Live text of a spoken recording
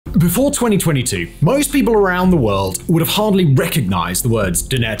Before 2022, most people around the world would have hardly recognized the words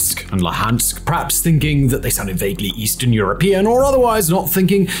Donetsk and Luhansk, perhaps thinking that they sounded vaguely Eastern European or otherwise not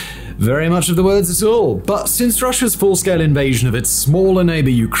thinking very much of the words at all. But since Russia's full-scale invasion of its smaller neighbor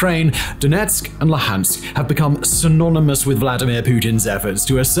Ukraine, Donetsk and Luhansk have become synonymous with Vladimir Putin's efforts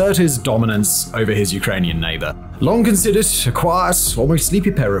to assert his dominance over his Ukrainian neighbor. Long considered a quiet, almost sleepy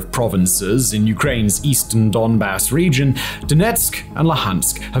pair of provinces in Ukraine's eastern Donbas region, Donetsk and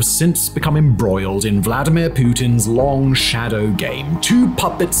Luhansk have since become embroiled in Vladimir Putin's long shadow game, two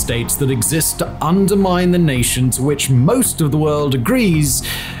puppet states that exist to undermine the nation to which most of the world agrees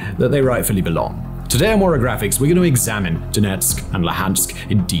that they rightfully belong. Today on Graphics, we're going to examine Donetsk and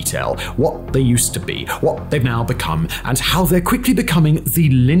Luhansk in detail, what they used to be, what they've now become, and how they're quickly becoming the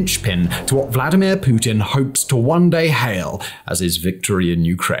linchpin to what Vladimir Putin hopes to one day hail as his victory in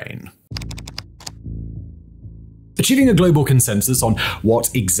Ukraine. Achieving a global consensus on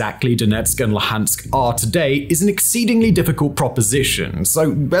what exactly Donetsk and Luhansk are today is an exceedingly difficult proposition,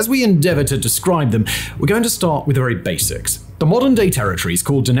 so as we endeavor to describe them, we're going to start with the very basics. The modern-day territories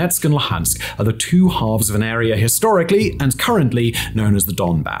called Donetsk and Luhansk are the two halves of an area historically and currently known as the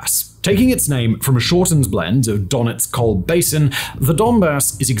Donbas. Taking its name from a shortened blend of Donetsk Coal Basin, the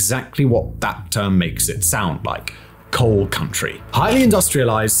Donbas is exactly what that term makes it sound like. Coal country. Highly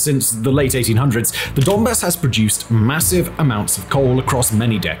industrialized since the late 1800s, the Donbas has produced massive amounts of coal across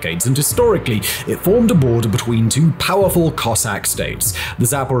many decades, and historically, it formed a border between two powerful Cossack states, the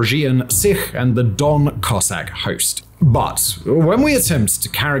Zaporozhian Sich and the Don Cossack host. But when we attempt to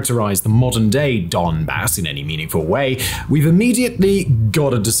characterize the modern-day Donbas in any meaningful way, we've immediately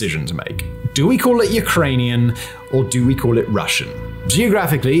got a decision to make. Do we call it Ukrainian or do we call it Russian?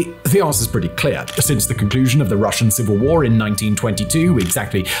 Geographically, the answer is pretty clear. Since the conclusion of the Russian Civil War in 1922,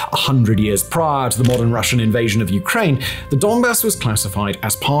 exactly 100 years prior to the modern Russian invasion of Ukraine, the Donbas was classified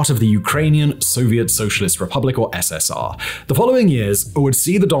as part of the Ukrainian Soviet Socialist Republic, or SSR. The following years would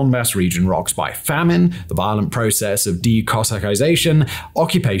see the Donbas region rocked by famine, the violent process of de-Cossacization,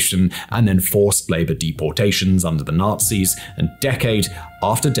 occupation, and then forced labor deportations under the Nazis, and decade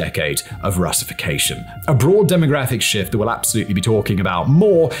after decade of Russification. A broad demographic shift that we'll absolutely be talking about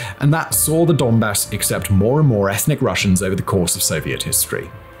more, and that saw the Donbas accept more and more ethnic Russians over the course of Soviet history.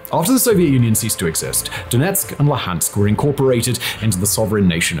 After the Soviet Union ceased to exist, Donetsk and Luhansk were incorporated into the sovereign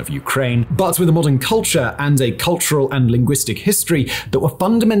nation of Ukraine, but with a modern culture and a cultural and linguistic history that were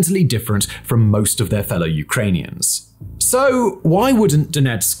fundamentally different from most of their fellow Ukrainians. So why wouldn't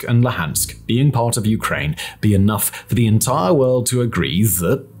Donetsk and Luhansk being part of Ukraine be enough for the entire world to agree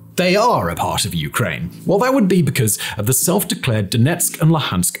that they are a part of Ukraine? Well, that would be because of the self-declared Donetsk and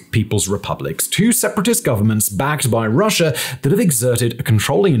Luhansk People's Republics, two separatist governments backed by Russia that have exerted a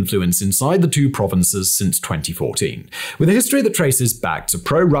controlling influence inside the two provinces since 2014. With a history that traces back to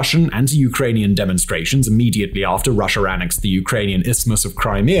pro-Russian, anti-Ukrainian demonstrations immediately after Russia annexed the Ukrainian Isthmus of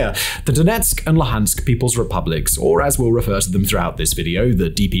Crimea, the Donetsk and Luhansk People's Republics, or as we'll refer to them throughout this video, the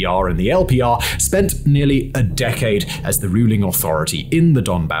DPR and the LPR, spent nearly a decade as the ruling authority in the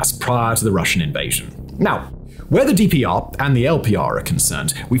Donbas prior to the Russian invasion. Now, where the DPR and the LPR are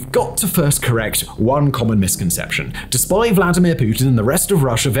concerned, we've got to first correct one common misconception. Despite Vladimir Putin and the rest of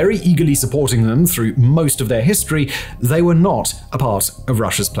Russia very eagerly supporting them through most of their history, they were not a part of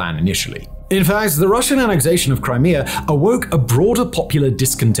Russia's plan initially. In fact, the Russian annexation of Crimea awoke a broader popular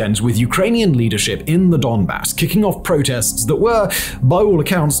discontent with Ukrainian leadership in the Donbas, kicking off protests that were, by all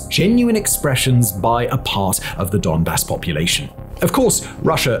accounts, genuine expressions by a part of the Donbas population. Of course,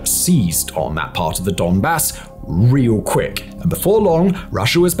 Russia seized on that part of the Donbas real quick, and before long,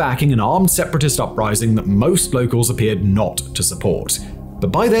 Russia was backing an armed separatist uprising that most locals appeared not to support.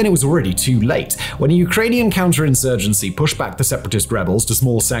 But by then it was already too late. When a Ukrainian counterinsurgency pushed back the separatist rebels to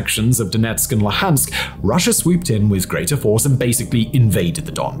small sections of Donetsk and Luhansk, Russia swooped in with greater force and basically invaded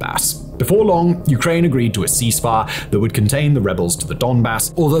the Donbas. Before long, Ukraine agreed to a ceasefire that would contain the rebels to the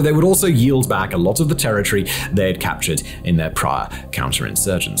Donbas, although they would also yield back a lot of the territory they had captured in their prior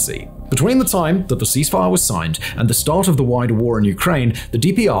counterinsurgency. Between the time that the ceasefire was signed and the start of the wider war in Ukraine, the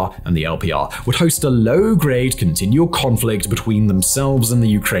DPR and the LPR would host a low-grade continual conflict between themselves and the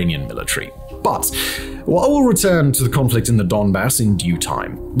Ukrainian military. But while we'll return to the conflict in the Donbas in due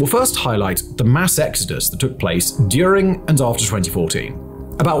time, we'll first highlight the mass exodus that took place during and after 2014.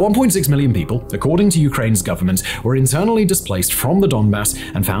 About 1.6 million people, according to Ukraine's government, were internally displaced from the Donbas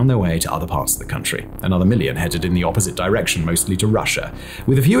and found their way to other parts of the country. Another million headed in the opposite direction, mostly to Russia.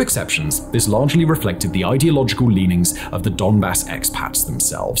 With a few exceptions, this largely reflected the ideological leanings of the Donbas expats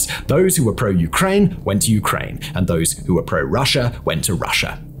themselves. Those who were pro-Ukraine went to Ukraine, and those who were pro-Russia went to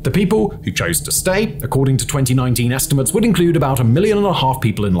Russia. The people who chose to stay, according to 2019 estimates, would include about 1.5 million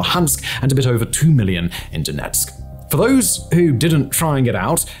people in Luhansk and a bit over 2 million in Donetsk. For those who didn't try and get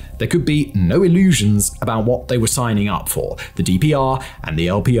out, there could be no illusions about what they were signing up for. The DPR and the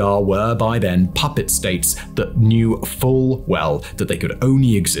LPR were by then puppet states that knew full well that they could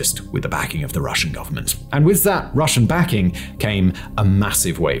only exist with the backing of the Russian government. And with that Russian backing came a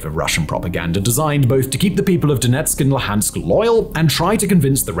massive wave of Russian propaganda designed both to keep the people of Donetsk and Luhansk loyal and try to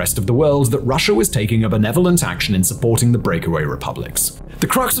convince the rest of the world that Russia was taking a benevolent action in supporting the breakaway republics. The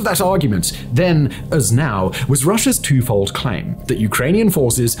crux of that argument, then as now, was Russia's twofold claim that Ukrainian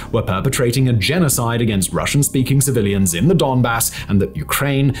forces were perpetrating a genocide against Russian-speaking civilians in the Donbas and that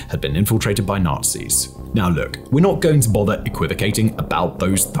Ukraine had been infiltrated by Nazis. Now look, we're not going to bother equivocating about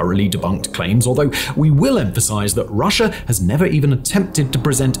those thoroughly debunked claims, although we will emphasize that Russia has never even attempted to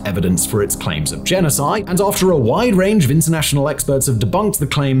present evidence for its claims of genocide, and after a wide range of international experts have debunked the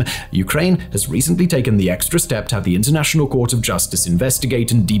claim, Ukraine has recently taken the extra step to have the International Court of Justice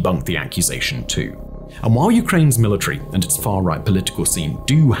investigate and debunk the accusation too. And while Ukraine's military and its far-right political scene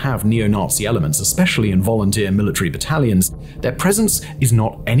do have neo-Nazi elements, especially in volunteer military battalions, their presence is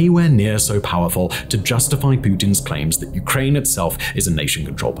not anywhere near so powerful to justify Putin's claims that Ukraine itself is a nation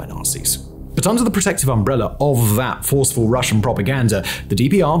controlled by Nazis. But under the protective umbrella of that forceful Russian propaganda, the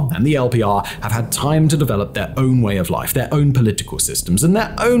DPR and the LPR have had time to develop their own way of life, their own political systems, and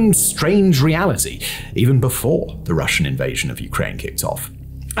their own strange reality, even before the Russian invasion of Ukraine kicked off.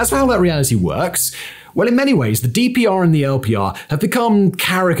 As for how that reality works, well, in many ways, the DPR and the LPR have become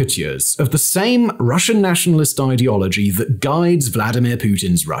caricatures of the same Russian nationalist ideology that guides Vladimir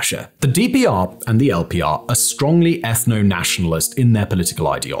Putin's Russia. The DPR and the LPR are strongly ethno-nationalist in their political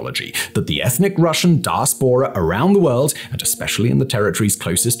ideology, that the ethnic Russian diaspora around the world, and especially in the territories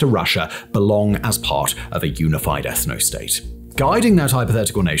closest to Russia, belong as part of a unified ethno-state. Guiding that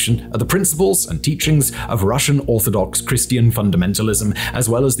hypothetical nation are the principles and teachings of Russian Orthodox Christian fundamentalism, as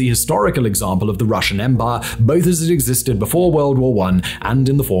well as the historical example of the Russian Empire, both as it existed before World War I and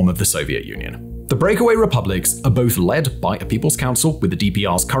in the form of the Soviet Union. The breakaway republics are both led by a People's Council, with the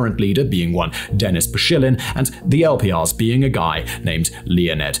DPR's current leader being one Denis Pushilin, and the LPR's being a guy named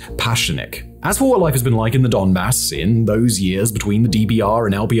Leonid Pashenik. As for what life has been like in the Donbas in those years between the DPR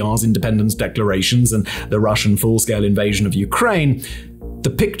and LPR's independence declarations and the Russian full-scale invasion of Ukraine,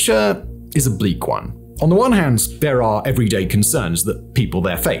 the picture is a bleak one. On the one hand, there are everyday concerns that people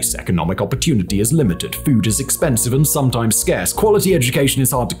there face. Economic opportunity is limited, food is expensive and sometimes scarce, quality education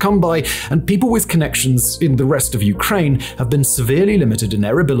is hard to come by, and people with connections in the rest of Ukraine have been severely limited in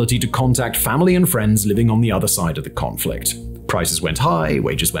their ability to contact family and friends living on the other side of the conflict. Prices went high,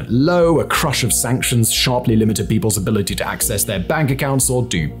 wages went low, a crush of sanctions sharply limited people's ability to access their bank accounts or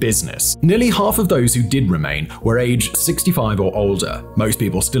do business. Nearly half of those who did remain were aged 65 or older. Most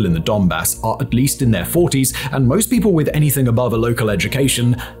people still in the Donbas are at least in their 40s, and most people with anything above a local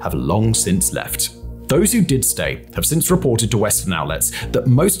education have long since left. Those who did stay have since reported to Western outlets that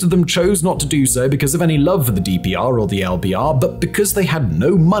most of them chose not to do so because of any love for the DPR or the LPR, but because they had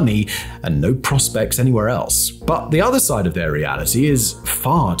no money and no prospects anywhere else. But the other side of their reality is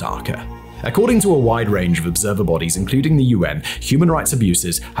far darker. According to a wide range of observer bodies, including the UN, human rights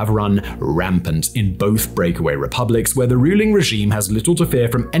abuses have run rampant in both breakaway republics, where the ruling regime has little to fear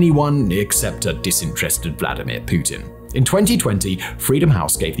from anyone except a disinterested Vladimir Putin. In 2020, Freedom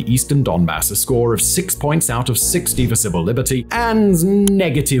House gave the Eastern Donbas a score of 6 points out of 60 for civil liberty and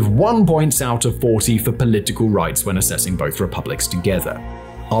 -1 points out of 40 for political rights when assessing both republics together.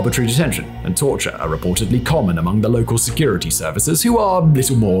 Arbitrary detention and torture are reportedly common among the local security services, who are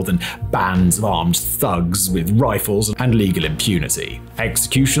little more than bands of armed thugs with rifles and legal impunity.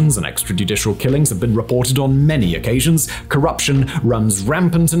 Executions and extrajudicial killings have been reported on many occasions. Corruption runs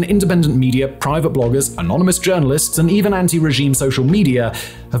rampant, and independent media, private bloggers, anonymous journalists, and even anti-regime social media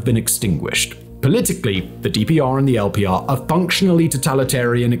have been extinguished. Politically, the DPR and the LPR are functionally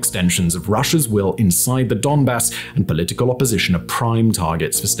totalitarian extensions of Russia's will inside the Donbas, and political opposition are prime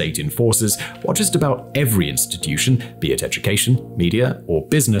targets for state enforcers, while just about every institution, be it education, media, or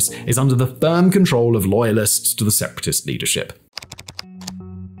business, is under the firm control of loyalists to the separatist leadership.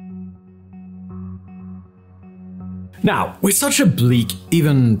 Now, with such a bleak,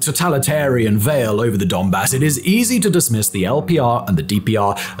 even totalitarian veil over the Donbas, it is easy to dismiss the LPR and the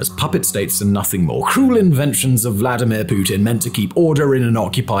DPR as puppet states and nothing more, cruel inventions of Vladimir Putin meant to keep order in an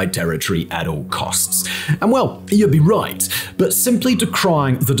occupied territory at all costs. And well, you'd be right, but simply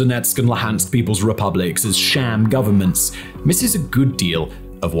decrying the Donetsk and Luhansk People's Republics as sham governments misses a good deal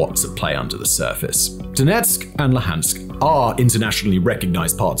of what's at play under the surface. Donetsk and Luhansk are internationally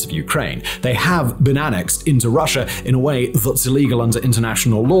recognized parts of Ukraine. They have been annexed into Russia in a way that's illegal under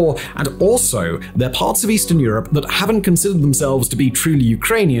international law, and also they're parts of Eastern Europe that haven't considered themselves to be truly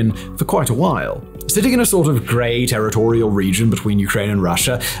Ukrainian for quite a while. Sitting in a sort of grey territorial region between Ukraine and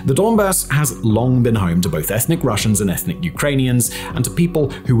Russia, the Donbas has long been home to both ethnic Russians and ethnic Ukrainians, and to people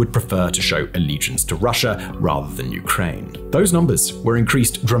who would prefer to show allegiance to Russia rather than Ukraine. Those numbers were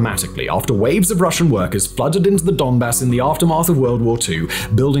increased dramatically after waves of Russian workers flooded into the Donbas in the aftermath of World War II,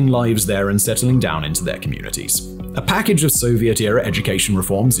 building lives there and settling down into their communities. A package of Soviet-era education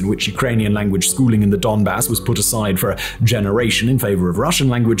reforms in which Ukrainian language schooling in the Donbas was put aside for a generation in favor of Russian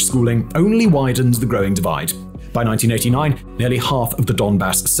language schooling only widened the growing divide. By 1989, nearly half of the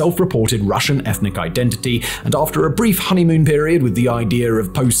Donbas self-reported Russian ethnic identity, and after a brief honeymoon period with the idea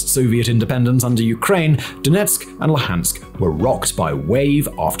of post-Soviet independence under Ukraine, Donetsk and Luhansk were rocked by wave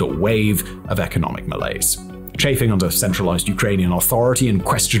after wave of economic malaise. Chafing under centralized Ukrainian authority and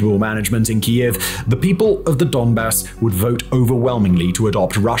questionable management in Kiev, the people of the Donbas would vote overwhelmingly to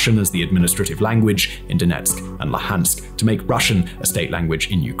adopt Russian as the administrative language in Donetsk and Luhansk, to make Russian a state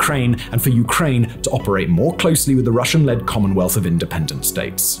language in Ukraine, and for Ukraine to operate more closely with the Russian-led Commonwealth of Independent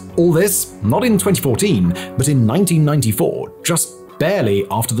States. All this not in 2014, but in 1994, just barely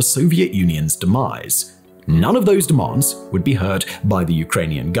after the Soviet Union's demise. None of those demands would be heard by the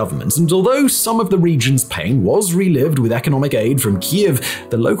Ukrainian government, and although some of the region's pain was relived with economic aid from Kiev,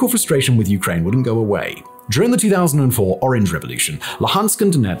 the local frustration with Ukraine wouldn't go away. During the 2004 Orange Revolution, Luhansk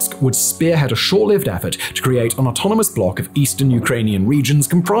and Donetsk would spearhead a short-lived effort to create an autonomous bloc of eastern Ukrainian regions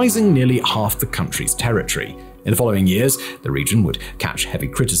comprising nearly half the country's territory. In the following years, the region would catch heavy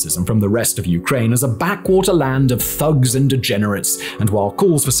criticism from the rest of Ukraine as a backwater land of thugs and degenerates, and while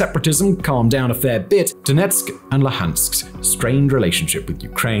calls for separatism calmed down a fair bit, Donetsk and Luhansk's strained relationship with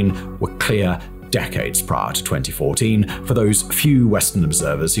Ukraine were clear decades prior to 2014 for those few Western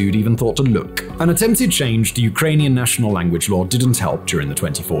observers who'd even thought to look. An attempted change to Ukrainian national language law didn't help during the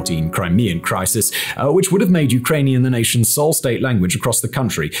 2014 Crimean crisis, which would have made Ukrainian the nation's sole state language across the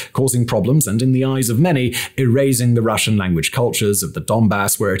country, causing problems and, in the eyes of many, erasing the Russian language cultures of the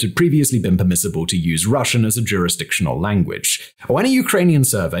Donbas, where it had previously been permissible to use Russian as a jurisdictional language. When a Ukrainian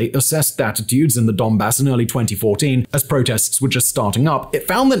survey assessed attitudes in the Donbas in early 2014, as protests were just starting up, it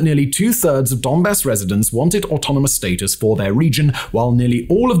found that nearly two-thirds of Donbas residents wanted autonomous status for their region, while nearly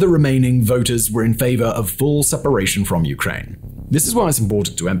all of the remaining voters were in favor of full separation from Ukraine. This is why it's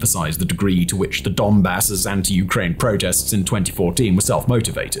important to emphasize the degree to which the Donbas's anti-Ukraine protests in 2014 were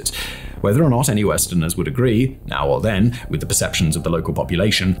self-motivated. Whether or not any Westerners would agree, now or then, with the perceptions of the local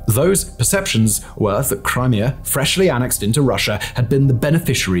population, those perceptions were that Crimea, freshly annexed into Russia, had been the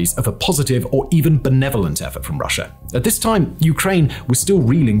beneficiaries of a positive or even benevolent effort from Russia. At this time, Ukraine was still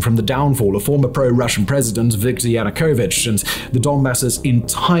reeling from the downfall of former pro-Russian President Viktor Yanukovych, and the Donbas's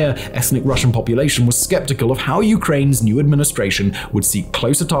entire ethnic Russian population was skeptical of how Ukraine's new administration would seek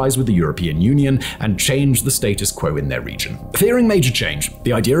closer ties with the European Union and change the status quo in their region. Fearing major change,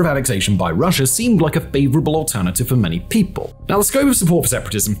 the idea of annexation by Russia seemed like a favorable alternative for many people. Now, the scope of support for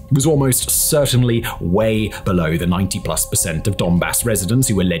separatism was almost certainly way below the 90+% of Donbas residents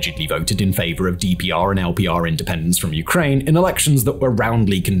who allegedly voted in favor of DPR and LPR independence from Ukraine in elections that were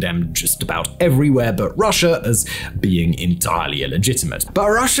roundly condemned just about everywhere but Russia as being entirely illegitimate. But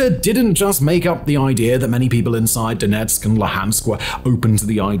Russia didn't just make up the idea that many people inside Donetsk and Luhansk were open to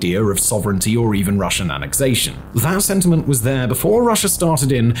the idea of sovereignty or even Russian annexation. That sentiment was there before Russia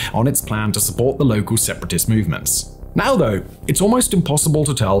started in on its plan to support the local separatist movements. Now, though, it's almost impossible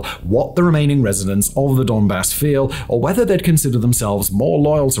to tell what the remaining residents of the Donbas feel, or whether they'd consider themselves more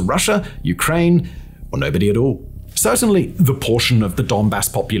loyal to Russia, Ukraine, or nobody at all. Certainly, the portion of the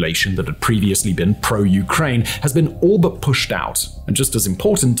Donbas population that had previously been pro-Ukraine has been all but pushed out, and just as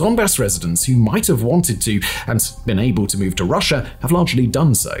important, Donbas residents who might have wanted to and been able to move to Russia have largely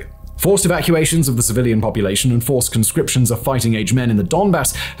done so. Forced evacuations of the civilian population and forced conscriptions of fighting-age men in the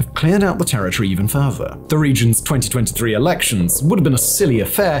Donbas have cleared out the territory even further. The region's 2023 elections would have been a silly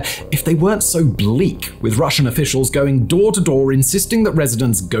affair if they weren't so bleak, with Russian officials going door-to-door insisting that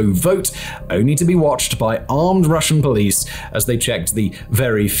residents go vote, only to be watched by armed Russian police as they checked the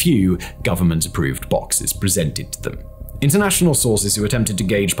very few government-approved boxes presented to them. International sources who attempted to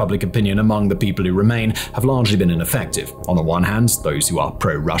gauge public opinion among the people who remain have largely been ineffective. On the one hand, those who are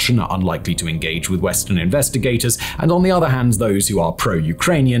pro-Russian are unlikely to engage with Western investigators, and on the other hand, those who are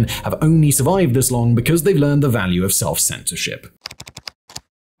pro-Ukrainian have only survived this long because they've learned the value of self-censorship.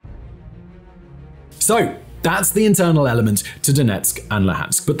 So, That's the internal element to Donetsk and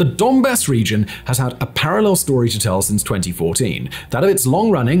Luhansk. But the Donbas region has had a parallel story to tell since 2014, that of its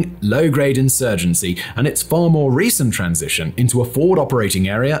long-running, low-grade insurgency and its far more recent transition into a forward operating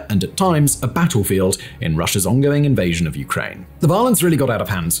area and at times a battlefield in Russia's ongoing invasion of Ukraine. The violence really got out of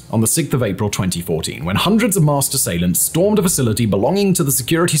hand on the 6th of April 2014 when hundreds of masked assailants stormed a facility belonging to the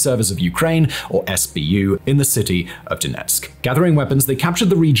Security Service of Ukraine, or SBU, in the city of Donetsk. Gathering weapons, they captured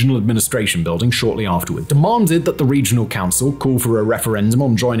the regional administration building shortly afterward, demanded that the regional council call for a referendum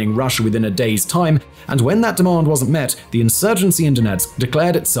on joining Russia within a day's time, and when that demand wasn't met, the insurgency in Donetsk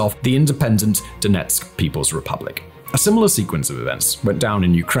declared itself the independent Donetsk People's Republic. A similar sequence of events went down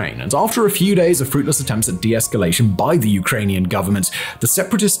in Ukraine, and after a few days of fruitless attempts at de-escalation by the Ukrainian government, the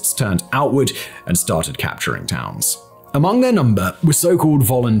separatists turned outward and started capturing towns. Among their number were so-called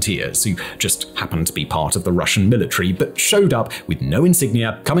volunteers who just happened to be part of the Russian military but showed up with no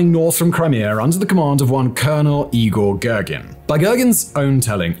insignia, coming north from Crimea under the command of one Colonel Igor Gergin. By Gergin's own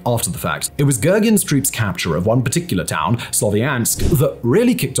telling after the fact, it was Gergin's troops' capture of one particular town, Sloviansk, that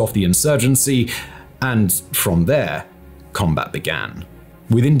really kicked off the insurgency, and from there, combat began.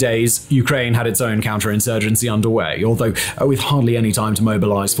 Within days, Ukraine had its own counterinsurgency underway, although with hardly any time to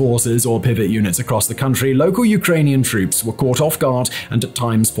mobilize forces or pivot units across the country, local Ukrainian troops were caught off guard and at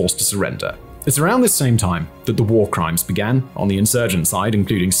times forced to surrender. It's around this same time that the war crimes began on the insurgent side,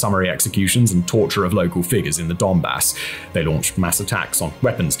 including summary executions and torture of local figures in the Donbas. They launched mass attacks on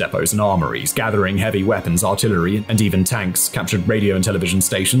weapons depots and armories, gathering heavy weapons, artillery, and even tanks, captured radio and television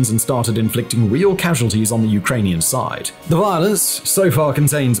stations, and started inflicting real casualties on the Ukrainian side. The violence, so far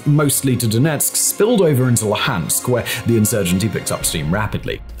contained mostly to Donetsk, spilled over into Luhansk, where the insurgency picked up steam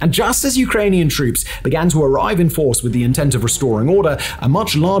rapidly. And just as Ukrainian troops began to arrive in force with the intent of restoring order, a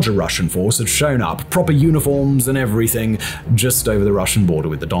much larger Russian force had shown up, proper uniforms and everything, just over the Russian border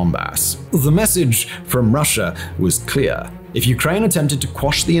with the Donbas. The message from Russia was clear. If Ukraine attempted to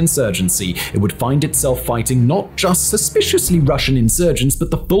quash the insurgency, it would find itself fighting not just suspiciously Russian insurgents, but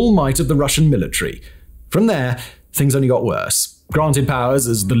the full might of the Russian military. From there, things only got worse. Granted powers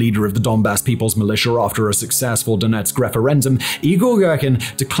as the leader of the Donbas People's Militia after a successful Donetsk referendum, Igor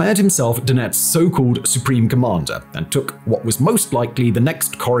Gergin declared himself Donetsk's so-called supreme commander and took what was most likely the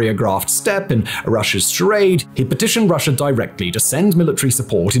next choreographed step in Russia's charade. He petitioned Russia directly to send military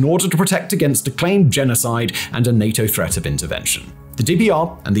support in order to protect against a claimed genocide and a NATO threat of intervention. The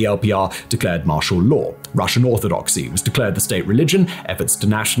DPR and the LPR declared martial law. Russian Orthodoxy was declared the state religion, efforts to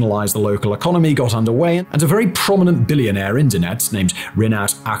nationalize the local economy got underway, and a very prominent billionaire in Donetsk named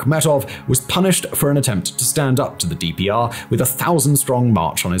Rinat Akhmetov was punished for an attempt to stand up to the DPR with a 1,000-strong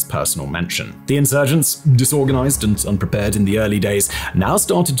march on his personal mansion. The insurgents, disorganized and unprepared in the early days, now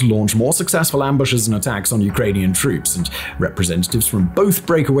started to launch more successful ambushes and attacks on Ukrainian troops, and representatives from both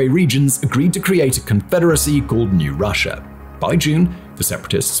breakaway regions agreed to create a confederacy called New Russia. By June, the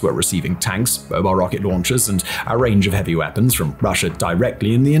separatists were receiving tanks, mobile rocket launchers, and a range of heavy weapons from Russia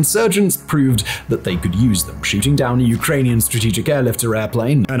directly, and the insurgents proved that they could use them, shooting down a Ukrainian strategic airlifter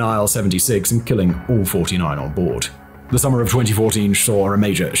airplane, an Il-76, and killing all 49 on board. The summer of 2014 saw a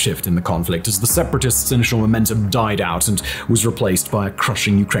major shift in the conflict as the separatists' initial momentum died out and was replaced by a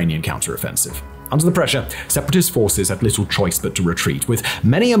crushing Ukrainian counteroffensive. Under the pressure, separatist forces had little choice but to retreat, with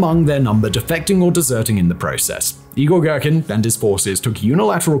many among their number defecting or deserting in the process. Igor Gergin and his forces took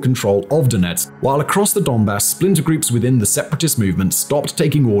unilateral control of Donetsk, while across the Donbas, splinter groups within the separatist movement stopped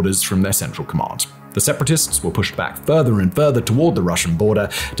taking orders from their central command. The separatists were pushed back further and further toward the Russian border,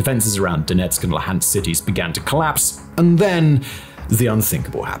 defenses around Donetsk and Luhansk cities began to collapse, and then the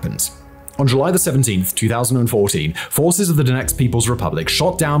unthinkable happened. On July 17, 2014, forces of the Donetsk People's Republic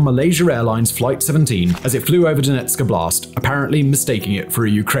shot down Malaysia Airlines Flight 17 as it flew over Donetsk Oblast, apparently mistaking it for a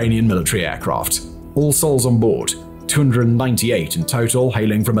Ukrainian military aircraft. All souls on board, 298 in total,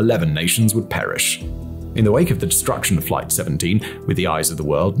 hailing from 11 nations, would perish. In the wake of the destruction of Flight 17, with the eyes of the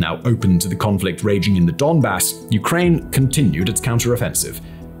world now open to the conflict raging in the Donbas, Ukraine continued its counteroffensive.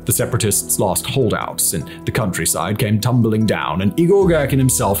 The separatists' last holdouts in the countryside came tumbling down, and Igor Gergin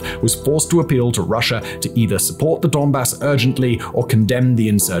himself was forced to appeal to Russia to either support the Donbas urgently or condemn the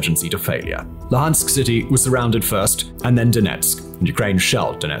insurgency to failure. Luhansk city was surrounded first, and then Donetsk, and Ukraine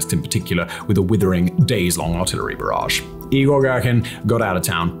shelled Donetsk in particular with a withering, days-long artillery barrage. Igor Gergin got out of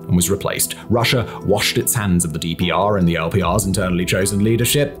town and was replaced. Russia washed its hands of the DPR and the LPR's internally chosen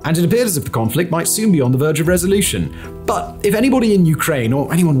leadership, and it appeared as if the conflict might soon be on the verge of resolution. But if anybody in Ukraine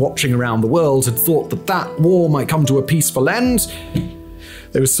or anyone watching around the world had thought that that war might come to a peaceful end,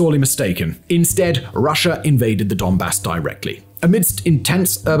 they were sorely mistaken. Instead, Russia invaded the Donbas directly. Amidst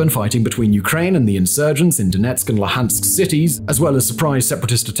intense urban fighting between Ukraine and the insurgents in Donetsk and Luhansk cities, as well as surprise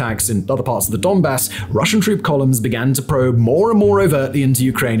separatist attacks in other parts of the Donbas, Russian troop columns began to probe more and more overtly into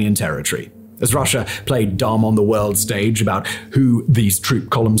Ukrainian territory. As Russia played dumb on the world stage about who these troop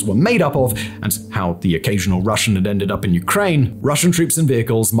columns were made up of and how the occasional Russian had ended up in Ukraine, Russian troops and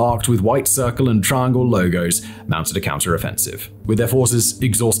vehicles marked with white circle and triangle logos mounted a counter-offensive. With their forces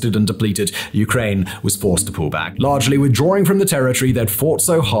exhausted and depleted, Ukraine was forced to pull back, largely withdrawing from the territory they'd fought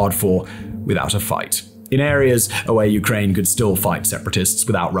so hard for without a fight. In areas where Ukraine could still fight separatists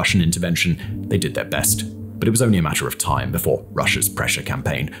without Russian intervention, they did their best. But it was only a matter of time before Russia's pressure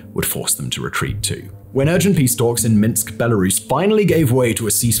campaign would force them to retreat too. When urgent peace talks in Minsk, Belarus finally gave way to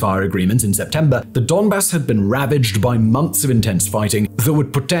a ceasefire agreement in September, the Donbas had been ravaged by months of intense fighting that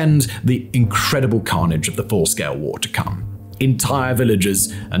would portend the incredible carnage of the full-scale war to come. Entire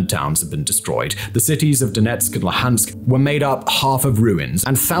villages and towns had been destroyed. The cities of Donetsk and Luhansk were made up half of ruins,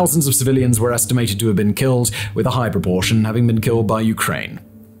 and thousands of civilians were estimated to have been killed, with a high proportion having been killed by Ukraine.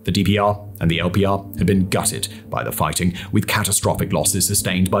 The DPR and the LPR had been gutted by the fighting, with catastrophic losses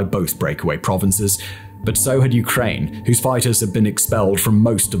sustained by both breakaway provinces. But so had Ukraine, whose fighters had been expelled from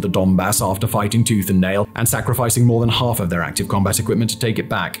most of the Donbas after fighting tooth and nail and sacrificing more than half of their active combat equipment to take it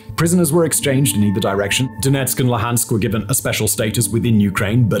back. Prisoners were exchanged in either direction. Donetsk and Luhansk were given a special status within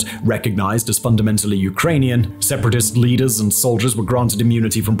Ukraine, but recognized as fundamentally Ukrainian. Separatist leaders and soldiers were granted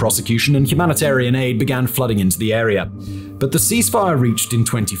immunity from prosecution, and humanitarian aid began flooding into the area. But the ceasefire reached in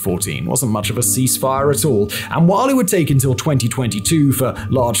 2014 wasn't much of a ceasefire at all, and while it would take until 2022 for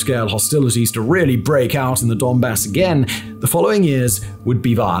large-scale hostilities to really break out in the Donbas again, the following years would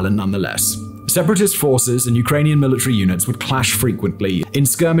be violent nonetheless. Separatist forces and Ukrainian military units would clash frequently in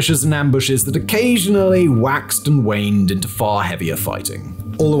skirmishes and ambushes that occasionally waxed and waned into far heavier fighting.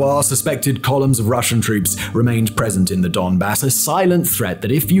 All the while, suspected columns of Russian troops remained present in the Donbas, a silent threat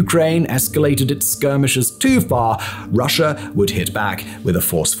that if Ukraine escalated its skirmishes too far, Russia would hit back with a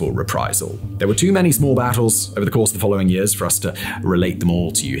forceful reprisal. There were too many small battles over the course of the following years for us to relate them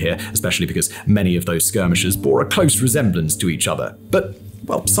all to you here, especially because many of those skirmishes bore a close resemblance to each other. But,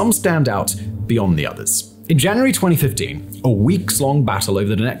 well, some stand out beyond the others. In January 2015, a weeks-long battle over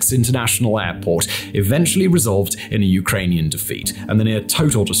the Donetsk International Airport eventually resolved in a Ukrainian defeat and the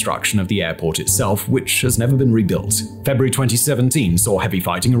near-total destruction of the airport itself, which has never been rebuilt. February 2017 saw heavy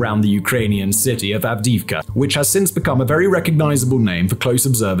fighting around the Ukrainian city of Avdiivka, which has since become a very recognizable name for close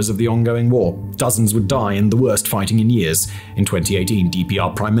observers of the ongoing war. Dozens would die in the worst fighting in years. In 2018,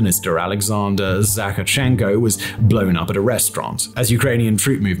 DPR Prime Minister Alexander Zakhachenko was blown up at a restaurant, as Ukrainian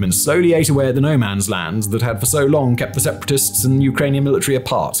troop movements slowly ate away at the no-man's land that had for so long kept the separatists and Ukrainian military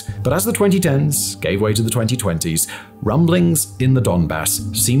apart. But as the 2010s gave way to the 2020s, rumblings in the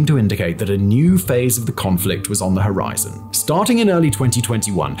Donbas seemed to indicate that a new phase of the conflict was on the horizon. Starting in early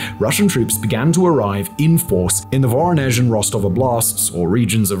 2021, Russian troops began to arrive in force in the Voronezh and Rostov oblasts, or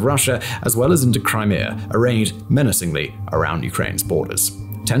regions of Russia, as well as into Crimea, arrayed menacingly around Ukraine's borders.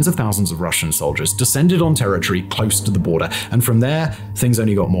 Tens of thousands of Russian soldiers descended on territory close to the border, and from there, things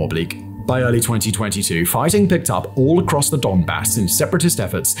only got more bleak. By early 2022, fighting picked up all across the Donbas in separatist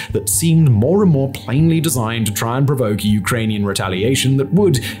efforts that seemed more and more plainly designed to try and provoke a Ukrainian retaliation that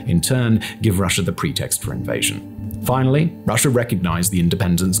would, in turn, give Russia the pretext for invasion. Finally, Russia recognized the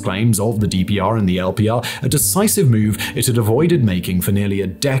independence claims of the DPR and the LPR, a decisive move it had avoided making for nearly a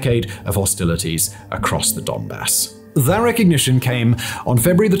decade of hostilities across the Donbas. That recognition came on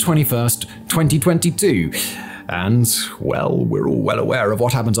February the 21st, 2022. And, well, we're all well aware of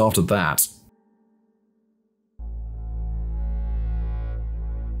what happens after that.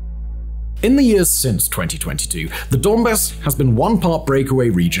 In the years since 2022, the Donbas has been one part breakaway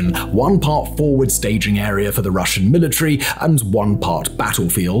region, one part forward staging area for the Russian military, and one part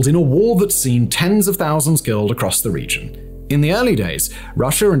battlefield in a war that's seen tens of thousands killed across the region. In the early days,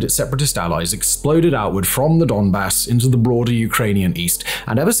 Russia and its separatist allies exploded outward from the Donbas into the broader Ukrainian east,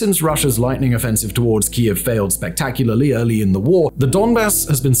 and ever since Russia's lightning offensive towards Kiev failed spectacularly early in the war, the Donbas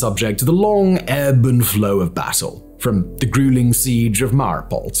has been subject to the long ebb and flow of battle. From the grueling siege of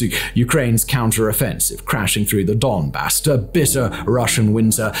Mariupol to Ukraine's counter-offensive crashing through the Donbas to bitter Russian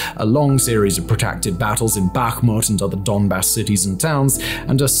winter, a long series of protracted battles in Bakhmut and other Donbas cities and towns,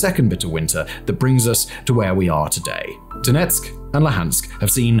 and a second bitter winter that brings us to where we are today. Donetsk and Luhansk have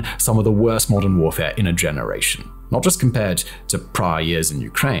seen some of the worst modern warfare in a generation, not just compared to prior years in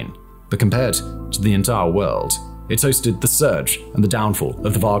Ukraine, but compared to the entire world. It's hosted the surge and the downfall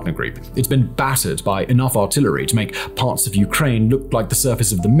of the Wagner Group. It's been battered by enough artillery to make parts of Ukraine look like the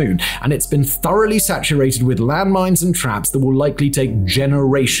surface of the moon, and it's been thoroughly saturated with landmines and traps that will likely take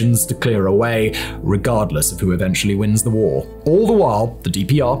generations to clear away, regardless of who eventually wins the war. All the while, the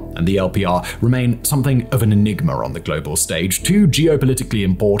DPR and the LPR remain something of an enigma on the global stage, too geopolitically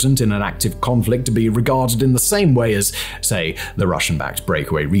important in an active conflict to be regarded in the same way as, say, the Russian-backed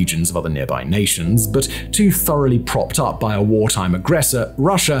breakaway regions of other nearby nations, but too thoroughly propped up by a wartime aggressor,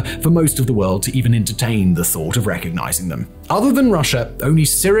 Russia, for most of the world to even entertain the thought of recognizing them. Other than Russia, only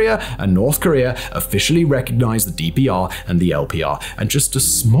Syria and North Korea officially recognize the DPR and the LPR, and just a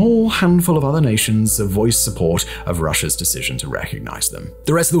small handful of other nations have voiced support of Russia's decision to recognize them.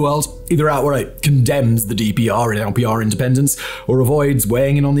 The rest of the world either outright condemns the DPR and LPR independence or avoids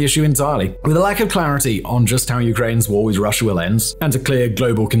weighing in on the issue entirely. With a lack of clarity on just how Ukraine's war with Russia will end, and a clear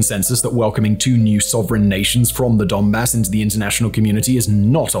global consensus that welcoming two new sovereign nations from the Donbas into the international community is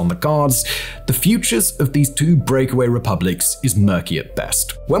not on the cards, the futures of these two breakaway republics is murky at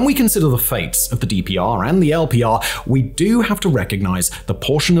best. When we consider the fates of the DPR and the LPR, we do have to recognize the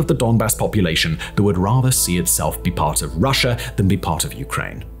portion of the Donbas population that would rather see itself be part of Russia than be part of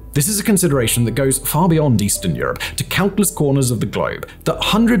Ukraine. This is a consideration that goes far beyond Eastern Europe to countless corners of the globe, that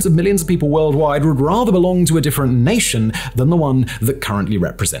hundreds of millions of people worldwide would rather belong to a different nation than the one that currently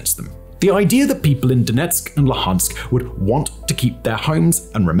represents them. The idea that people in Donetsk and Luhansk would want to keep their homes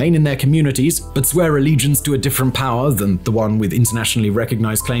and remain in their communities, but swear allegiance to a different power than the one with internationally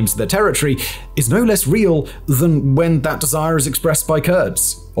recognized claims to their territory, is no less real than when that desire is expressed by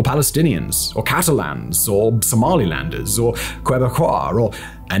Kurds, or Palestinians, or Catalans, or Somalilanders, or Quebecois, or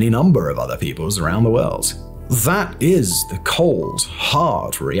any number of other peoples around the world. That is the cold,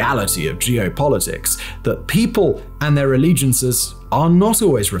 hard reality of geopolitics, that people and their allegiances are not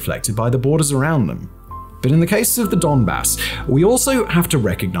always reflected by the borders around them. But in the case of the Donbas, we also have to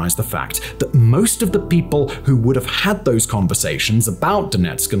recognize the fact that most of the people who would have had those conversations about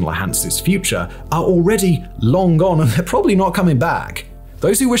Donetsk and Luhansk's future are already long gone, and they're probably not coming back.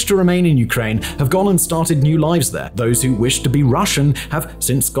 Those who wish to remain in Ukraine have gone and started new lives there. Those who wish to be Russian have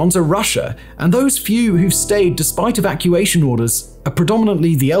since gone to Russia. And those few who've stayed despite evacuation orders are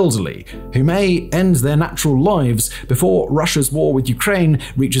predominantly the elderly, who may end their natural lives before Russia's war with Ukraine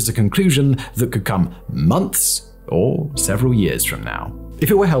reaches a conclusion that could come months or several years from now. If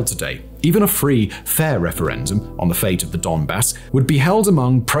it were held today, even a free, fair referendum on the fate of the Donbas would be held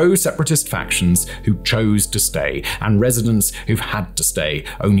among pro-separatist factions who chose to stay, and residents who've had to stay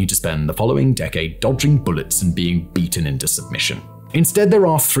only to spend the following decade dodging bullets and being beaten into submission. Instead, there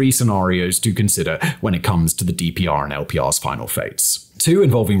are three scenarios to consider when it comes to the DPR and LPR's final fates. Two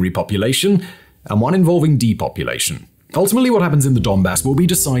involving repopulation, and one involving depopulation. Ultimately, what happens in the Donbas will be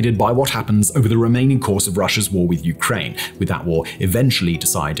decided by what happens over the remaining course of Russia's war with Ukraine, with that war eventually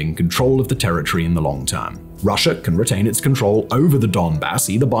deciding control of the territory in the long term. Russia can retain its control over the Donbas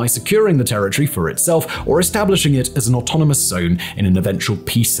either by securing the territory for itself or establishing it as an autonomous zone in an eventual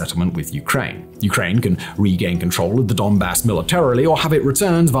peace settlement with Ukraine. Ukraine can regain control of the Donbas militarily or have it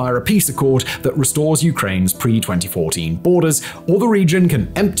returned via a peace accord that restores Ukraine's pre-2014 borders, or the region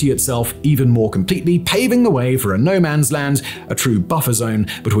can empty itself even more completely, paving the way for a no man's land, a true buffer zone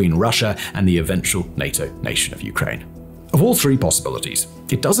between Russia and the eventual NATO nation of Ukraine. Of all three possibilities,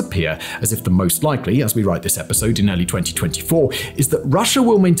 it does appear as if the most likely, as we write this episode in early 2024, is that Russia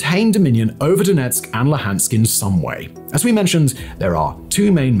will maintain dominion over Donetsk and Luhansk in some way. As we mentioned, there are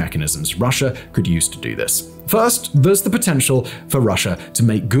two main mechanisms Russia could use to do this. First, there's the potential for Russia to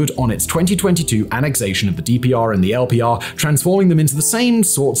make good on its 2022 annexation of the DPR and the LPR, transforming them into the same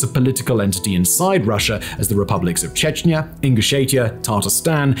sorts of political entity inside Russia as the republics of Chechnya, Ingushetia,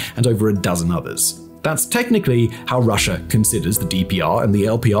 Tatarstan, and over a dozen others. That's technically how Russia considers the DPR and the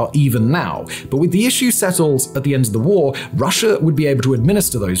LPR even now, but with the issue settled at the end of the war, Russia would be able to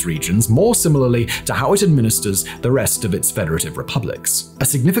administer those regions more similarly to how it administers the rest of its federative republics. A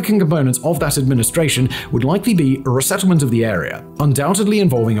significant component of that administration would likely be a resettlement of the area, undoubtedly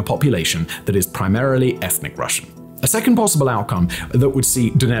involving a population that is primarily ethnic Russian. A second possible outcome that would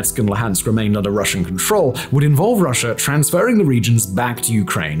see Donetsk and Luhansk remain under Russian control would involve Russia transferring the regions back to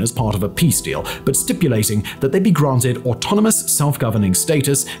Ukraine as part of a peace deal, but stipulating that they be granted autonomous self-governing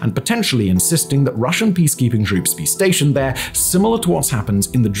status and potentially insisting that Russian peacekeeping troops be stationed there, similar to what's happened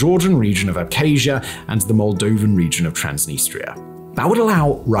in the Georgian region of Abkhazia and the Moldovan region of Transnistria. That would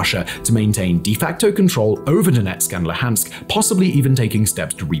allow Russia to maintain de facto control over Donetsk and Luhansk, possibly even taking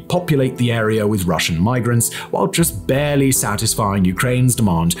steps to repopulate the area with Russian migrants, while just barely satisfying Ukraine's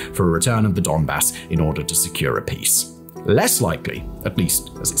demand for a return of the Donbas in order to secure a peace. Less likely, at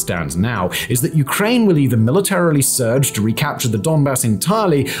least as it stands now, is that Ukraine will either militarily surge to recapture the Donbas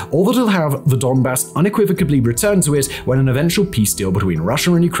entirely, or that it'll have the Donbas unequivocally returned to it when an eventual peace deal between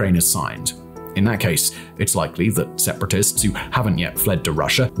Russia and Ukraine is signed. In that case, it's likely that separatists who haven't yet fled to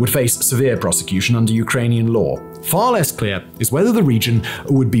Russia would face severe prosecution under Ukrainian law. Far less clear is whether the region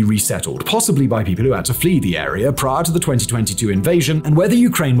would be resettled, possibly by people who had to flee the area prior to the 2022 invasion, and whether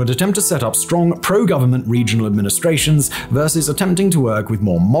Ukraine would attempt to set up strong pro-government regional administrations versus attempting to work with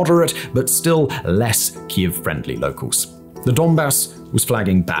more moderate but still less Kiev-friendly locals. The Donbas was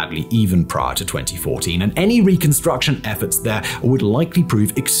flagging badly even prior to 2014, and any reconstruction efforts there would likely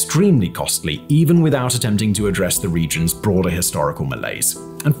prove extremely costly, even without attempting to address the region's broader historical malaise.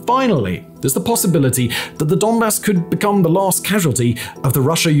 And finally, there's the possibility that the Donbas could become the last casualty of the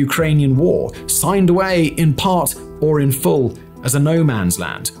Russia-Ukrainian war, signed away in part or in full as a no-man's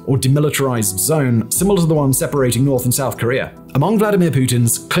land or demilitarized zone similar to the one separating North and South Korea. Among Vladimir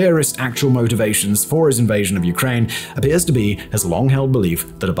Putin's clearest actual motivations for his invasion of Ukraine appears to be his long-held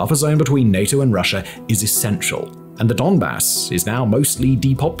belief that a buffer zone between NATO and Russia is essential. And the Donbas is now mostly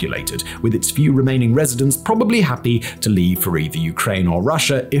depopulated, with its few remaining residents probably happy to leave for either Ukraine or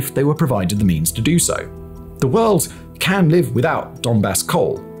Russia if they were provided the means to do so. The world can live without Donbas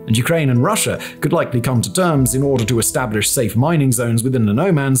coal, and Ukraine and Russia could likely come to terms in order to establish safe mining zones within the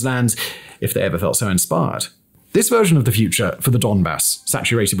no-man's land if they ever felt so inspired. This version of the future for the Donbas,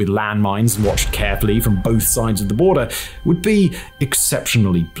 saturated with landmines and watched carefully from both sides of the border, would be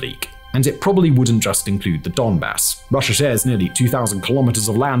exceptionally bleak. And it probably wouldn't just include the Donbas. Russia shares nearly 2,000 kilometers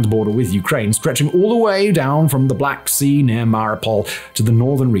of land border with Ukraine, stretching all the way down from the Black Sea near Mariupol to the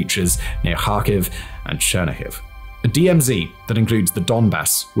northern reaches near Kharkiv and Chernihiv. A DMZ that includes the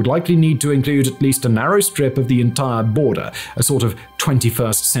Donbas would likely need to include at least a narrow strip of the entire border, a sort of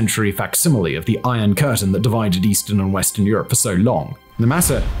 21st century facsimile of the Iron Curtain that divided Eastern and Western Europe for so long. No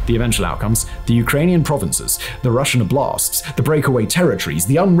matter the eventual outcomes, the Ukrainian provinces, the Russian oblasts, the breakaway territories,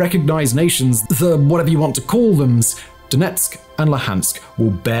 the unrecognized nations, the whatever you want to call them, Donetsk and Luhansk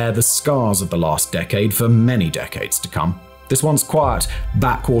will bear the scars of the last decade for many decades to come. This once quiet,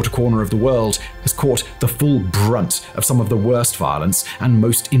 backwater corner of the world has caught the full brunt of some of the worst violence and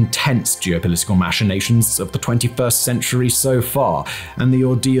most intense geopolitical machinations of the 21st century so far, and the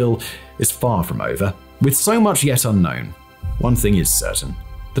ordeal is far from over. With so much yet unknown, one thing is certain.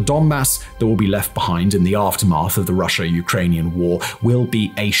 The Donbas that will be left behind in the aftermath of the Russia-Ukrainian war will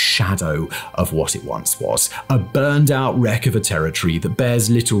be a shadow of what it once was, a burned-out wreck of a territory that bears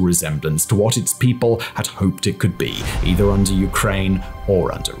little resemblance to what its people had hoped it could be, either under Ukraine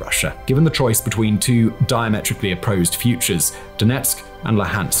or under Russia. Given the choice between two diametrically opposed futures, Donetsk and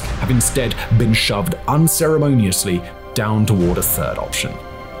Luhansk have instead been shoved unceremoniously down toward a third option: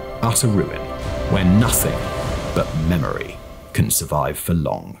 utter ruin, where nothing but memory can survive for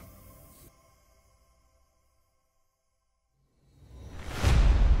long.